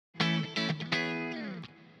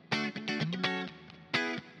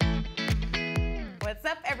What's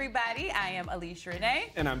up, everybody? I am Alesha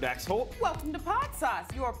Renee. And I'm Dax Holt. Welcome to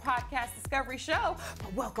Podsauce, your podcast discovery show.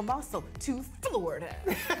 But welcome also to Florida.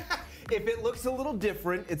 If it looks a little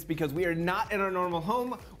different, it's because we are not in our normal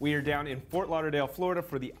home. We are down in Fort Lauderdale, Florida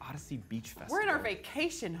for the Audacy Beach Festival. We're in our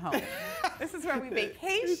vacation home. This is where we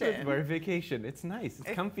vacation. This is where we vacation. It's nice.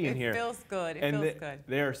 It's comfy in here. It feels good. It feels good.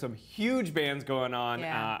 There are some huge bands going on.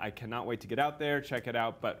 Yeah. I cannot wait to get out there, check it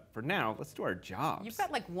out. But for now, let's do our jobs. You've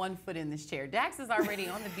got like 1 foot in this chair. Dax is already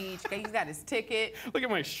on the beach. He's got his ticket. Look at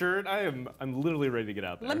my shirt. I'm literally ready to get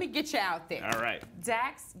out there. Let me get you out there. All right.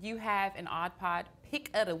 Dax, you have an Odd Pod pick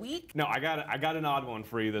of the week. No, I got an odd one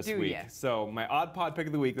for you this week. Ya? So my Odd Pod pick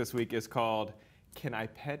of the week this week is called "Can I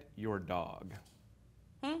Pet Your Dog?"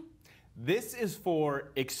 This is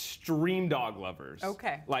for extreme dog lovers.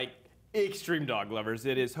 Okay. Like extreme dog lovers.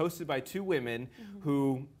 It is hosted by 2 women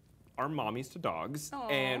who are mommies to dogs,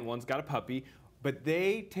 Aww. and one's got a puppy, but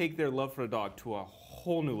they take their love for a dog to a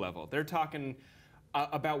whole new level. They're talking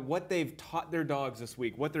about what they've taught their dogs this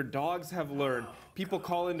week, what their dogs have learned. People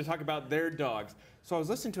call in to talk about their dogs. So I was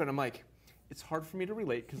listening to it and I'm like, it's hard for me to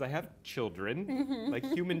relate because I have children, like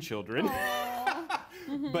human children.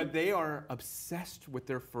 But they are obsessed with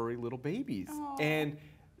their furry little babies. Aww. And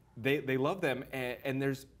they love them, and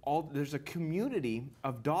there's a community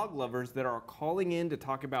of dog lovers that are calling in to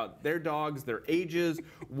talk about their dogs, their ages,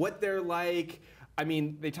 what they're like. I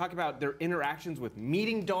mean, they talk about their interactions with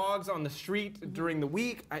meeting dogs on the street during the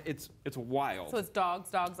week. It's wild. So it's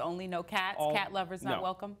dogs only, no cats? Cat lovers not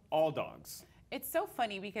welcome? All dogs. It's so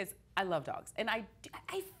funny because I love dogs, and I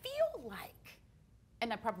feel like,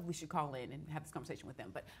 and I probably should call in and have this conversation with them,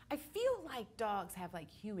 but I feel like dogs have like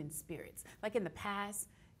human spirits. Like in the past,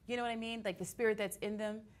 you know what I mean? Like the spirit that's in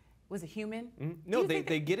them was a human. No, they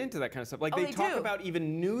get into that kind of stuff. Like Oh, they they talk do? about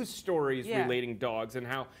even news stories Yeah. relating dogs and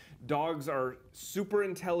how dogs are super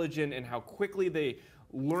intelligent and how quickly they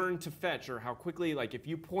learn to fetch, or how quickly, like if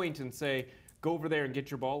you point and say, go over there and get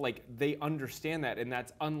your ball, like they understand that, and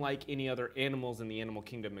that's unlike any other animals in the animal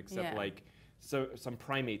kingdom except like some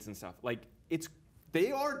primates and stuff. Like they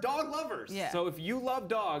are dog lovers. Yeah. So if you love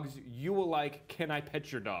dogs, you will like Can I Pet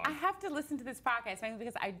Your Dog? I have to listen to this podcast mainly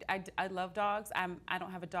because I love dogs. I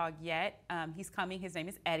don't have a dog yet. He's coming. His name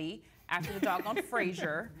is Eddie, after the dog on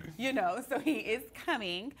Frasier. You know, so he is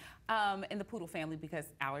coming in the poodle family because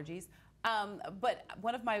allergies. But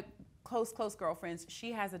one of my close girlfriends,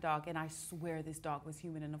 she has a dog, and I swear this dog was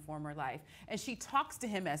human in a former life. And she talks to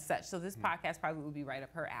him as such. So this podcast probably would be right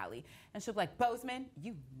up her alley. And she'll be like, Bozeman,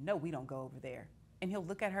 you know we don't go over there. And he'll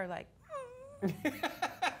look at her like,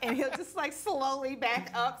 and he'll just like slowly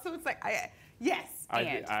back up. So it's like, yes.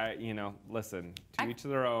 You know, listen, to each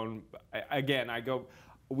their own.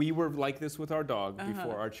 We were like this with our dog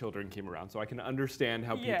before our children came around. So I can understand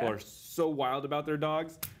how people are so wild about their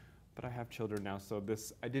dogs. But I have children now, so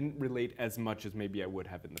I didn't relate as much as maybe I would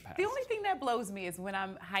have in the past. The only thing that blows me is when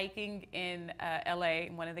I'm hiking in LA,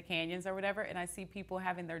 in one of the canyons or whatever, and I see people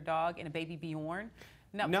having their dog and a baby bjørn.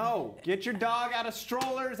 No, get your dog out of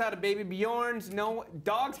strollers, out of baby bjørns. No,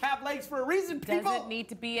 dogs have legs for a reason, people. Doesn't need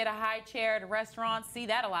to be at a high chair at a restaurant. See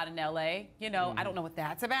that a lot in LA. You know, I don't know what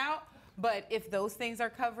that's about. But if those things are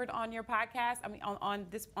covered on your podcast, I mean,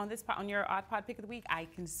 on your Odd Pod pick of the week, I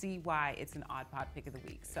can see why it's an Odd Pod pick of the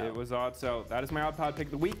week. So it was odd. So that is my Odd Pod pick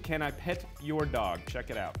of the week. Can I pet your dog? Check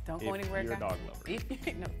it out. Don't go anywhere, You're guys. a dog lover.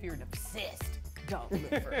 If you're an obsessed dog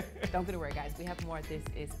lover, don't go anywhere, guys. We have more. This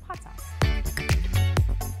is Podsauce.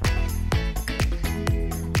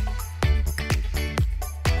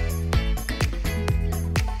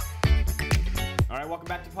 All right, welcome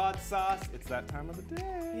back to Podsauce. It's that time of the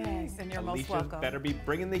day. Yes, and you're most Alesha's welcome. better be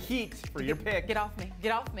bringing the heat for your pick. Get off me.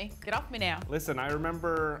 Get off me. Get off me now. Listen, I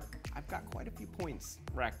remember I've got quite a few points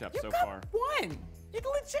racked up You so got far. 1. You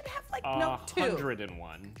legit have like no 2.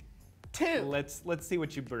 101. 2. Let's see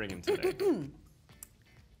what you bring in today.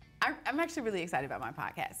 I'm actually really excited about my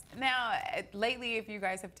podcast. Now, lately, if you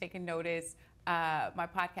guys have taken notice, my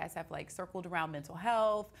podcasts have like circled around mental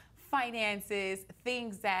health, finances,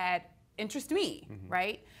 things that interest me,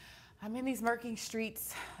 right? I'm in these murky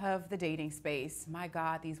streets of the dating space. My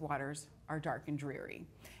God, these waters are dark and dreary.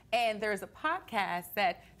 And there's a podcast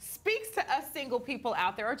that speaks to us single people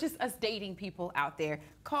out there, or just us dating people out there,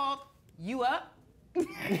 called You Up? That's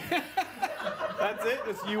it?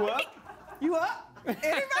 Just You Up? You Up?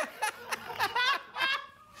 Anybody?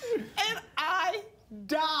 And I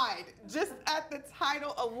died just at the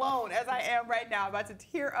title alone, as I am right now, about to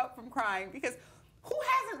tear up from crying, because who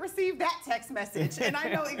hasn't received that text message? And I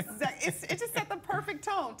know exactly, it just set the perfect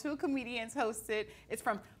tone. 2 comedians hosted. It's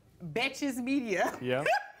from Betches Media. Yeah.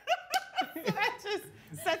 Betches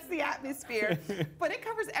just sets the atmosphere. But it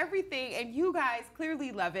covers everything, and you guys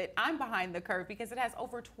clearly love it. I'm behind the curve because it has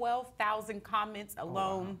over 12,000 comments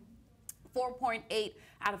alone. Oh, wow. 4.8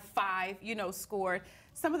 out of 5, scored.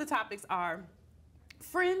 Some of the topics are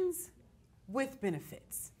friends with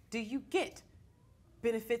benefits. Do you get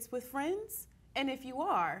benefits with friends? And if you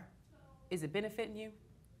are, is it benefiting you?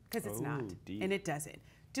 Because it's not, deep. And it doesn't.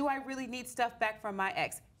 Do I really need stuff back from my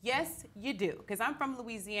ex? Yes, you do. Because I'm from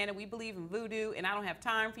Louisiana. We believe in voodoo, and I don't have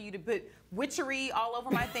time for you to put witchery all over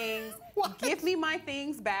my things. Give me my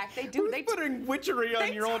things back. They do. Who's putting witchery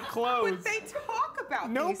on your old clothes? But they talk about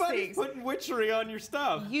these things. Nobody's putting witchery on your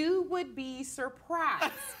stuff. You would be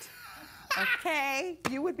surprised. Okay?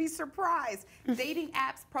 You would be surprised. Dating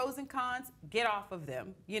apps, pros and cons, get off of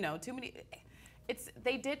them. Too many.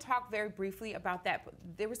 They did talk very briefly about that, but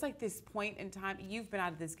there was like this point in time. You've been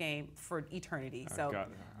out of this game for eternity, so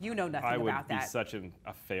you know nothing about that. I would be such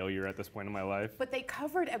a failure at this point in my life. But they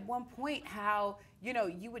covered at one point how,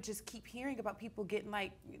 you would just keep hearing about people getting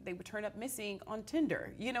they would turn up missing on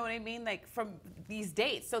Tinder. You know what I mean? Like from these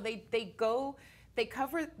dates. So they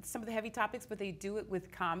cover some of the heavy topics, but they do it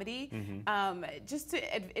with comedy. Mm-hmm.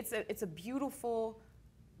 It's a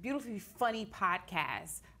beautifully funny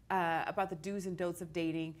podcast. About the do's and don'ts of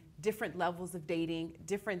dating, different levels of dating,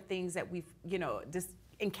 different things that we've, just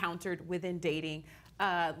encountered within dating,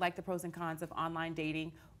 like the pros and cons of online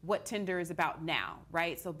dating, what Tinder is about now,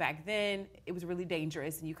 right? So back then, it was really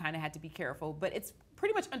dangerous and you kind of had to be careful, but it's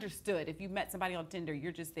pretty much understood. If you met somebody on Tinder,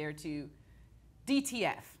 you're just there to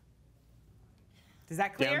DTF. Is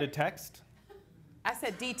that clear? Down to text? I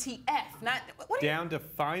said DTF, not... Down to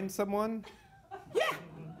find someone? Yeah.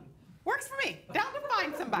 Works for me. Down to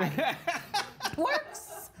find somebody.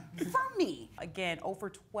 Works for me. Again, over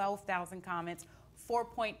 12,000 comments,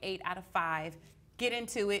 4.8 out of 5. Get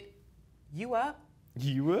into it. You up?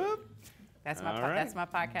 You up? That's my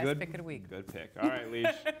podcast pick of the week. Good pick. All right, Leash.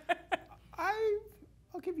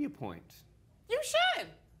 I'll give you a point. You should.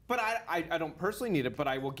 But I don't personally need it, but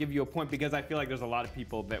I will give you a point because I feel like there's a lot of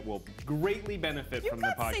people that will greatly benefit from the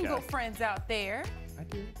podcast. You got single friends out there. I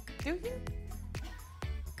do. Do you?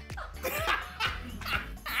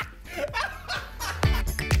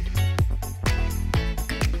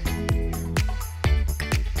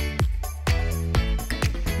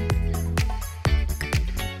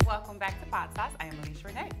 Welcome back to Podsauce. I am Alesha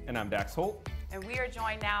Renee. And I'm Dax Holt. And we are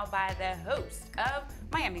joined now by the host of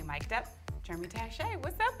Miami Mic'd Up, Jeremy Taché.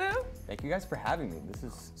 What's up, boo? Thank you guys for having me. This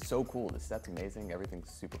is so cool. This set's amazing. Everything's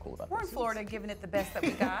super cool about this. We're in Florida giving it the best that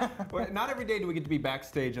we got. Well, not every day do we get to be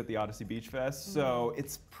backstage at the Audacy Beach Fest, so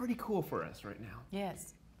it's pretty cool for us right now.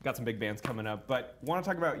 Yes. Got some big bands coming up, but want to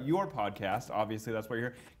talk about your podcast. Obviously, that's why you're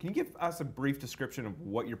here. Can you give us a brief description of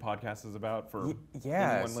what your podcast is about for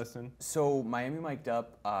anyone listening? So Miami Mic'd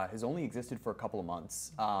Up has only existed for a couple of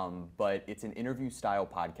months, but it's an interview-style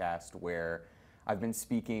podcast where I've been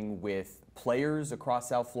speaking with players across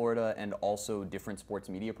South Florida and also different sports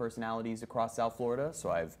media personalities across South Florida. So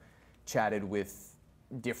I've chatted with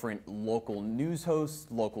different local news hosts,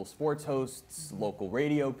 local sports hosts, local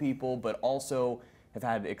radio people, but also have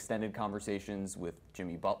had extended conversations with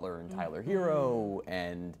Jimmy Butler and Tyler Hero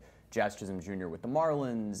and Jazz Chisholm Jr. with the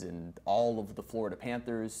Marlins and all of the Florida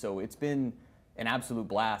Panthers. So it's been an absolute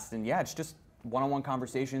blast. And yeah, it's just one-on-one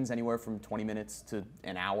conversations, anywhere from 20 minutes to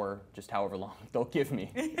an hour, just however long they'll give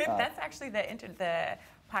me. That's actually the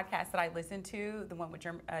podcast that I listen to, the one with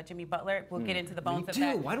Jimmy Butler. We'll get into the bones of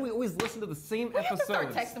that. Why do we always listen to the same episodes? We have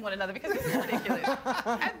to start texting one another because this is ridiculous.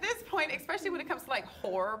 At this point, especially when it comes to like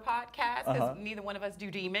horror podcasts, because neither one of us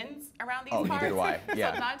do demons around these parts. Neither do I.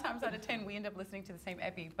 Yeah. So 9 times out of 10, we end up listening to the same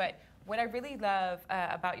epi. But what I really love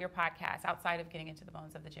about your podcast, outside of getting into the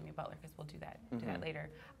bones of the Jimmy Butler, because we'll do that later,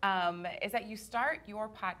 is that you start your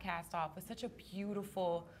podcast off with such a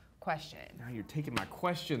beautiful question. Now you're taking my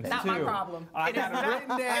questions Not too. my problem. I got it written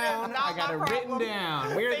down. I got it written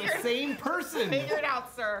down. We're the same person. Figure it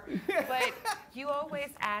out, sir. But you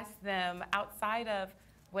always ask them, outside of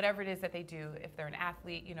whatever it is that they do, if they're an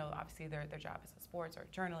athlete, obviously their job is in sports or a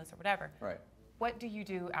journalist or whatever. Right. What do you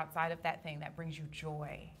do outside of that thing that brings you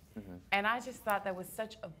joy? And I just thought that was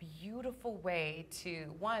such a beautiful way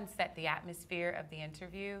to, one, set the atmosphere of the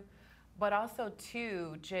interview, but also,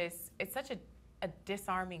 two, just, it's such a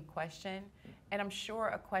disarming question, and I'm sure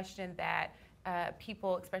a question that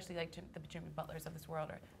people, especially like the Jimmy Butlers of this world,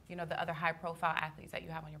 or the other high-profile athletes that you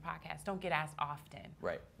have on your podcast, don't get asked often.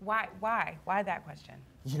 Right. Why that question?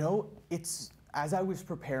 It's as I was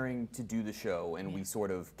preparing to do the show, and we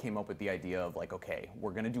sort of came up with the idea of like, okay,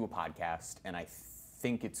 we're going to do a podcast, and I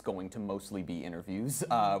think it's going to mostly be interviews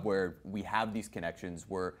where we have these connections.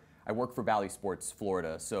 I work for Valley Sports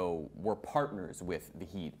Florida, so we're partners with the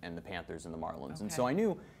Heat and the Panthers and the Marlins. Okay. And so I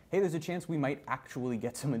knew, hey, there's a chance we might actually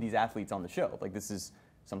get some of these athletes on the show. Like, this is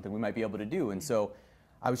something we might be able to do. And so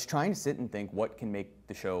I was trying to sit and think what can make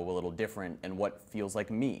the show a little different and what feels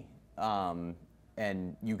like me.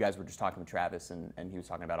 And you guys were just talking with Travis, and he was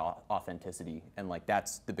talking about authenticity. And like,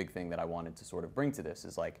 that's the big thing that I wanted to sort of bring to this,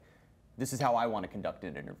 is like, this is how I want to conduct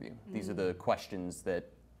an interview. These are the questions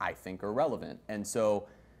that I think are relevant. And so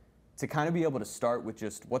to kind of be able to start with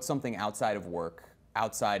just what's something outside of work,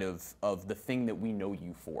 outside of the thing that we know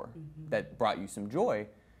you for, that brought you some joy,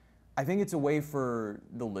 I think it's a way for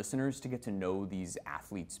the listeners to get to know these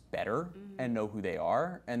athletes better and know who they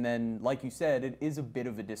are. And then, like you said, it is a bit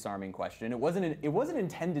of a disarming question. It wasn't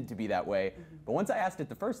intended to be that way, but once I asked it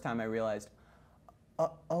the first time, I realized,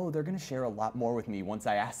 oh, they're going to share a lot more with me once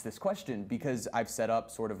I ask this question, because I've set up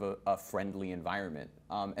sort of a friendly environment.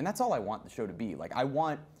 And that's all I want the show to be. Like,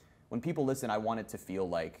 when people listen, I want it to feel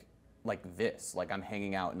like this, like I'm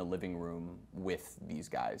hanging out in a living room with these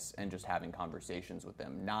guys and just having conversations with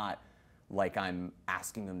them, not like I'm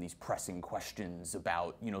asking them these pressing questions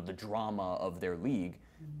about, the drama of their league.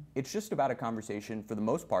 It's just about a conversation, for the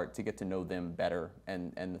most part, to get to know them better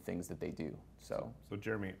and the things that they do. So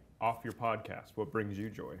Jeremy, off your podcast, what brings you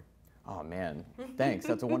joy? Oh man, thanks.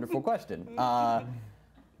 That's a wonderful question.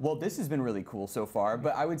 Well, this has been really cool so far,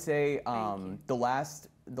 but I would say the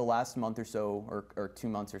last month or so, or 2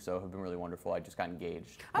 months or so, have been really wonderful. I just got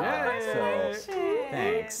engaged. So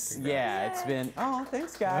thanks. Yeah, it's been. Oh,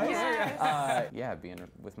 thanks, guys. Yeah, being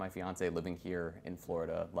with my fiance, living here in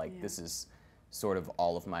Florida, this is sort of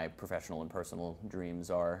all of my professional and personal dreams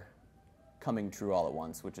are coming true all at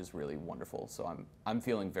once, which is really wonderful. So I'm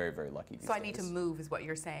feeling very, very lucky these So I days. need to move, is what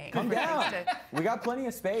you're saying. Come down. We got plenty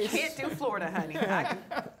of space. Can't do Florida, honey.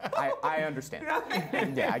 I understand.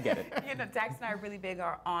 Yeah, I get it. Dax and I are really big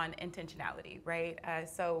on intentionality, right?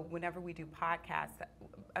 So whenever we do podcasts,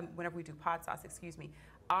 whenever we do Podsauce,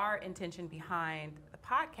 our intention behind the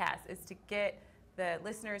podcast is to get the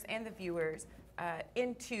listeners and the viewers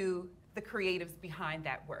into the creatives behind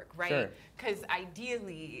that work, right? Because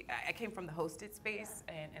ideally, I came from the hosted space,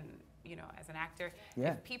 and as an actor,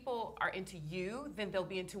 if people are into you, then they'll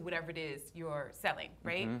be into whatever it is you're selling,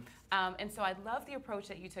 right? And so I love the approach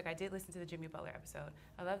that you took. I did listen to the Jimmy Butler episode.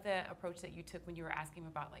 I love the approach that you took when you were asking him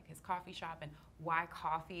about his coffee shop and why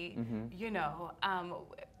coffee.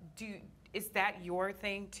 Is that your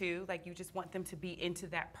thing too? Like, you just want them to be into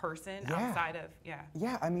that person outside of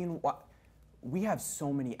Yeah, I mean, we have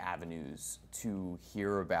so many avenues to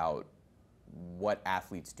hear about what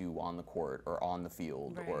athletes do on the court or on the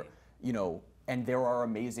field, or and there are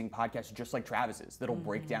amazing podcasts just like Travis's that'll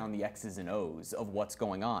break down the X's and O's of what's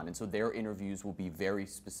going on. And so their interviews will be very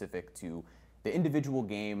specific to the individual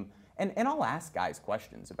game. And I'll ask guys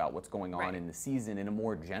questions about what's going on in the season in a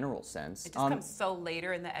more general sense. It just comes so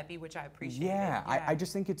later in the epi, which I appreciate. Yeah, I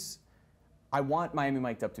just think I want Miami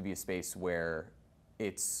Mic'd Up to be a space where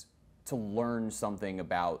it's to learn something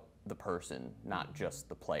about the person, not just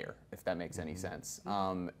the player, if that makes any sense.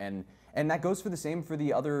 And that goes for the same for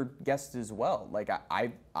the other guests as well. Like,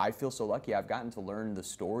 I feel so lucky I've gotten to learn the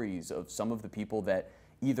stories of some of the people that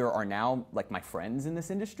either are now like my friends in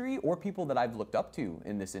this industry, or people that I've looked up to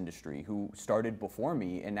in this industry who started before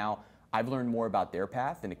me, and now I've learned more about their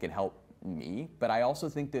path and it can help me. But I also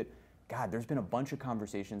think that, God, there's been a bunch of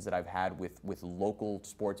conversations that I've had with local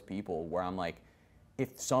sports people where I'm like,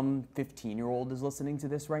 if some 15-year-old is listening to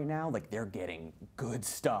this right now, like, they're getting good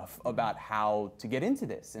stuff about how to get into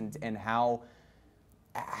this and how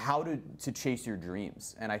to chase your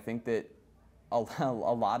dreams. And I think that a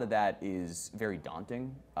lot of that is very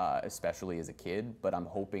daunting, especially as a kid, but I'm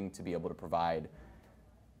hoping to be able to provide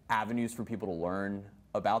avenues for people to learn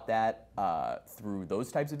about that through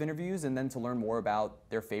those types of interviews, and then to learn more about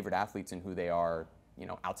their favorite athletes and who they are,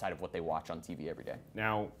 outside of what they watch on TV every day.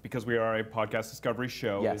 Now, because we are a podcast discovery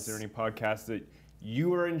show, is there any podcasts that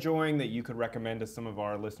you are enjoying that you could recommend to some of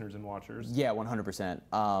our listeners and watchers? Yeah, 100%.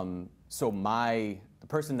 So the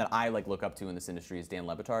person that I look up to in this industry is Dan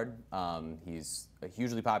Le Batard. He's a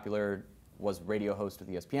hugely popular, was radio host with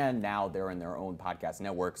ESPN. Now they're in their own podcast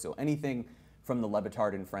network. So anything from the Le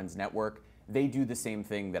Batard and Friends network, they do the same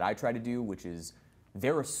thing that I try to do, which is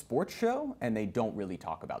they're a sports show and they don't really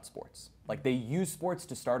talk about sports. Like, they use sports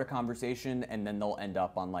to start a conversation, and then they'll end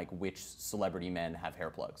up on which celebrity men have hair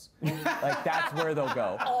plugs. That's where they'll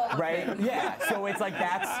go, right? Yeah. So it's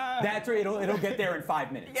that's where it'll get there in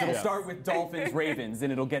 5 minutes. Yes. It'll start with Dolphins, Ravens,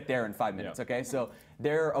 and it'll get there in 5 minutes. Okay. So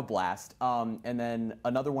they're a blast. And then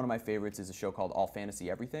another one of my favorites is a show called All Fantasy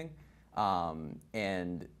Everything.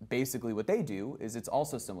 And basically what they do is it's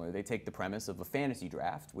also similar. They take the premise of a fantasy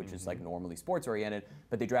draft, which is like normally sports oriented,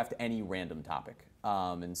 but they draft any random topic.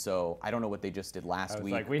 And so I don't know what they just did last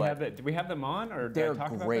week. Like, did we have them on, or did they're I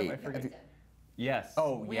talk great. about them? I forget. Yes.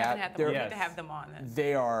 Oh, We yeah. haven't had them. We they're- need to have them on. Then.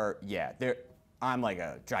 They are, yeah. I'm like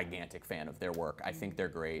a gigantic fan of their work. I think they're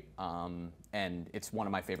great, and it's one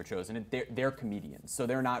of my favorite shows. And they're comedians, so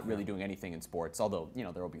they're not really doing anything in sports. Although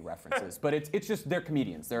there will be references, but it's just they're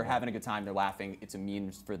comedians. They're having a good time. They're laughing. It's a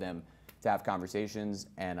means for them to have conversations.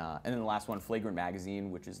 And then the last one, Flagrant Magazine,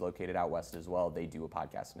 which is located out west as well. They do a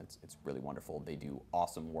podcast, and it's really wonderful. They do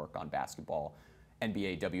awesome work on basketball,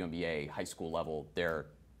 NBA, WNBA, high school level. They're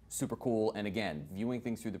super cool. And again, viewing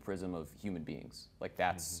things through the prism of human beings. Like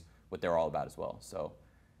that's what they're all about as well. So,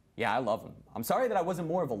 yeah, I love them. I'm sorry that I wasn't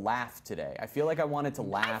more of a laugh today. I feel like I wanted to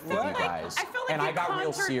laugh with you guys, and I got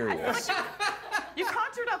real serious. You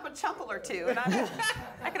conjured up a chuckle or two, and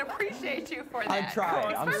I can appreciate you for that. I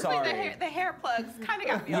tried. I'm sorry. Especially the hair plugs kind of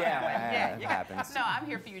got me on that one. Yeah, it happens. No, I'm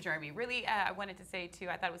here for you, Jeremy. Really, I wanted to say, too,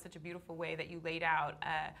 I thought it was such a beautiful way that you laid out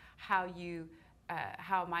how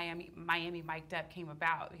Miami Mic'd Up came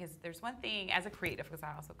about. Because there's one thing, as a creative, because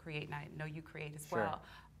I also create, and I know you create as well.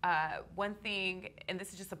 One thing, and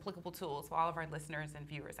this is just applicable tools for all of our listeners and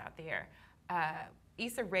viewers out there.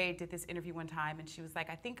 Issa Rae did this interview one time, and she was like,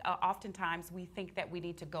 I think oftentimes we think that we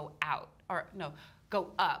need to go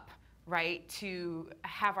up, right, to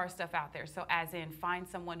have our stuff out there. So as in find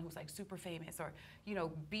someone who's like super famous, or,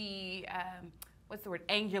 be, what's the word,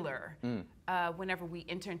 angular, whenever we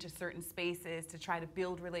enter into certain spaces to try to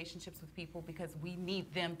build relationships with people because we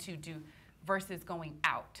need them to do, versus going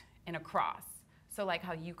out and across. So like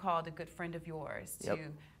how you called a good friend of yours to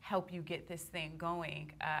help you get this thing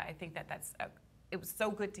going. I think it was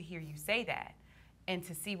so good to hear you say that and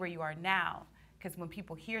to see where you are now. Because when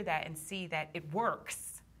people hear that and see that it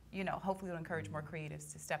works, hopefully it'll encourage more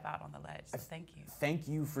creatives to step out on the ledge. So thank you. Thank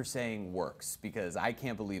you for saying works, because I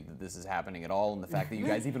can't believe that this is happening at all, and the fact that you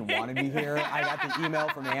guys even wanted me here. I got the email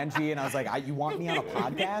from Angie, and I was like, you want me on a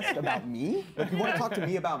podcast about me? Like, you want to talk to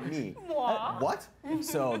me about me? What?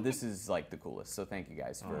 So this is like the coolest. So thank you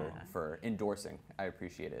guys for endorsing. I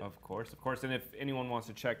appreciate it. Of course. And if anyone wants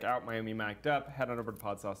to check out Miami Mic'd Up, head on over to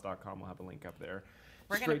podsauce.com. We'll have a link up there.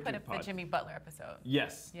 We're going to put up the Jimmy Butler episode.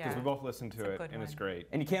 Yes, because we both listened to it, and it's great.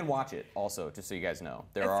 And you can watch it also, just so you guys know.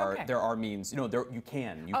 There are means. You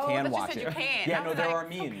can watch it. You can. Yeah, no, there are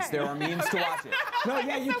means. Okay. There are means to watch it. No,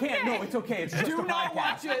 yeah, you can. No, it's okay. It's just a podcast. Do not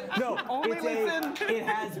watch it. No, only listen. It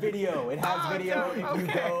has video. It has video.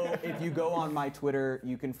 If you go on my Twitter,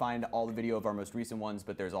 you can find all the video of our most recent ones.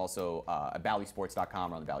 But there's also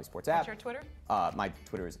BallySports.com or on the Bally Sports app. What's your Twitter? My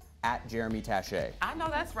Twitter is at Jeremy Taché. I know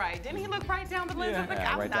that's right. Didn't he look right down the lens of the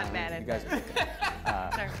I'm right not mad at you guys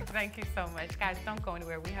Jeremy, thank you so much. Guys, don't go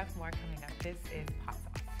anywhere. We have more coming up. This is Podsauce.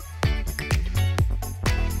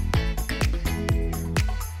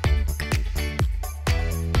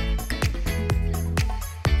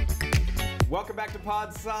 Welcome back to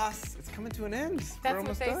Podsauce. It's coming to an end. That's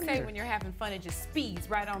what they say when you're having fun. It just speeds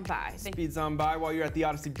right on by. Speeds on by while you're at the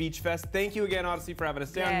Audacy Beach Fest. Thank you again, Audacy, for having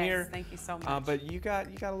us down here. Thank you so much. But you got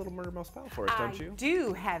a little murder most foul for us, don't you? I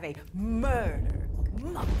do have a murder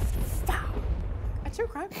most foul, a true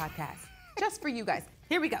crime podcast, just for you guys.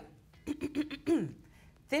 Here we go.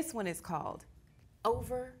 This one is called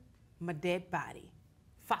Over My Dead Body,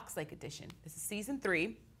 Fox Lake Edition. This is season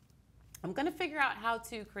 3. I'm gonna figure out how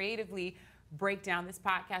to creatively break down this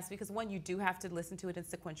podcast because one, you do have to listen to it in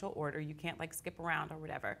sequential order. You can't like skip around or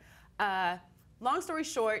whatever. Long story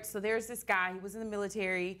short, so there's this guy, he was in the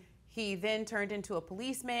military. He then turned into a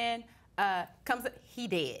policeman. He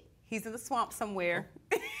dead. He's in the swamp somewhere.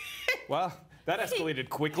 Well, that escalated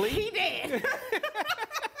quickly. He did.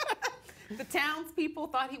 The townspeople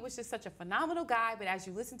thought he was just such a phenomenal guy, but as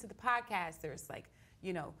you listen to the podcast, there's like,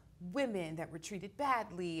 women that were treated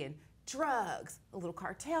badly and drugs, a little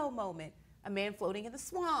cartel moment, a man floating in the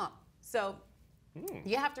swamp. So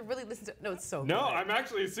you have to really listen to it. No, it's so good. No, I'm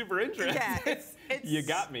actually super interested. Yeah, it's you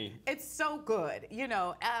got me. It's so good.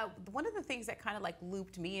 One of the things that kind of like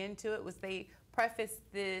looped me into it was they prefaced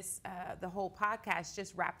this, the whole podcast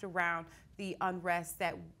just wrapped around the unrest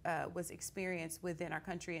that was experienced within our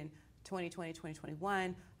country in 2020,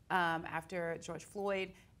 2021, after George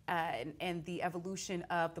Floyd, and the evolution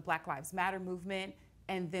of the Black Lives Matter movement,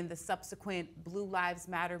 and then the subsequent Blue Lives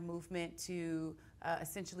Matter movement to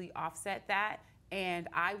essentially offset that. And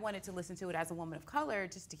I wanted to listen to it as a woman of color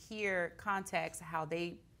just to hear context, how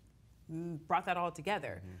they brought that all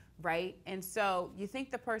together, right? And so you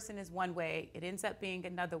think the person is one way, it ends up being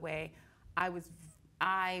another way.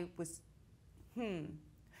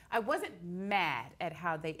 I wasn't mad at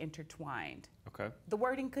how they intertwined. Okay. The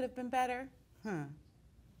wording could have been better,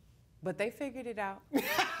 but they figured it out. They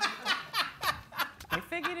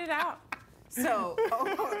figured it out. So,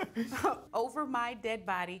 Over My Dead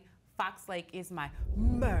Body, Fox Lake is my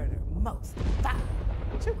murder most violent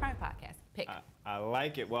true crime podcast. Pick. I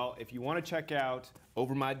like it. Well, if you want to check out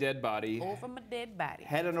Over My Dead Body, Over My Dead Body,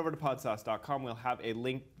 head on over to podsauce.com. We'll have a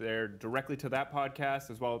link there directly to that podcast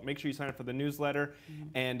as well. Make sure you sign up for the newsletter.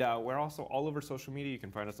 And we're also all over social media. You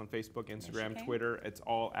can find us on Facebook, Instagram, Twitter. It's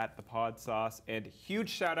all at the Podsauce. And huge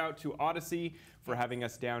shout out to Audacy for having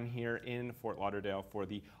us down here in Fort Lauderdale for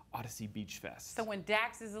the Audacy Beach Fest. So when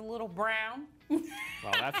Dax is a little brown.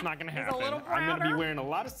 Well, that's not going to happen. A little I'm going to be browner. wearing a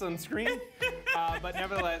lot of sunscreen. But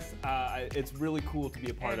nevertheless, it's really cool to be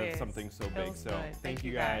a part of something so big. Feels So good. thank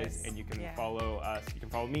you guys. And you can follow us. You can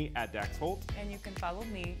follow me at Dax Holt. And you can follow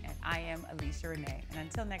me, and I am Alesha Renee. And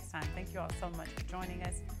until next time, thank you all so much for joining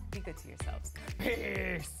us. Be good to yourselves.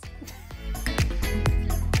 Peace.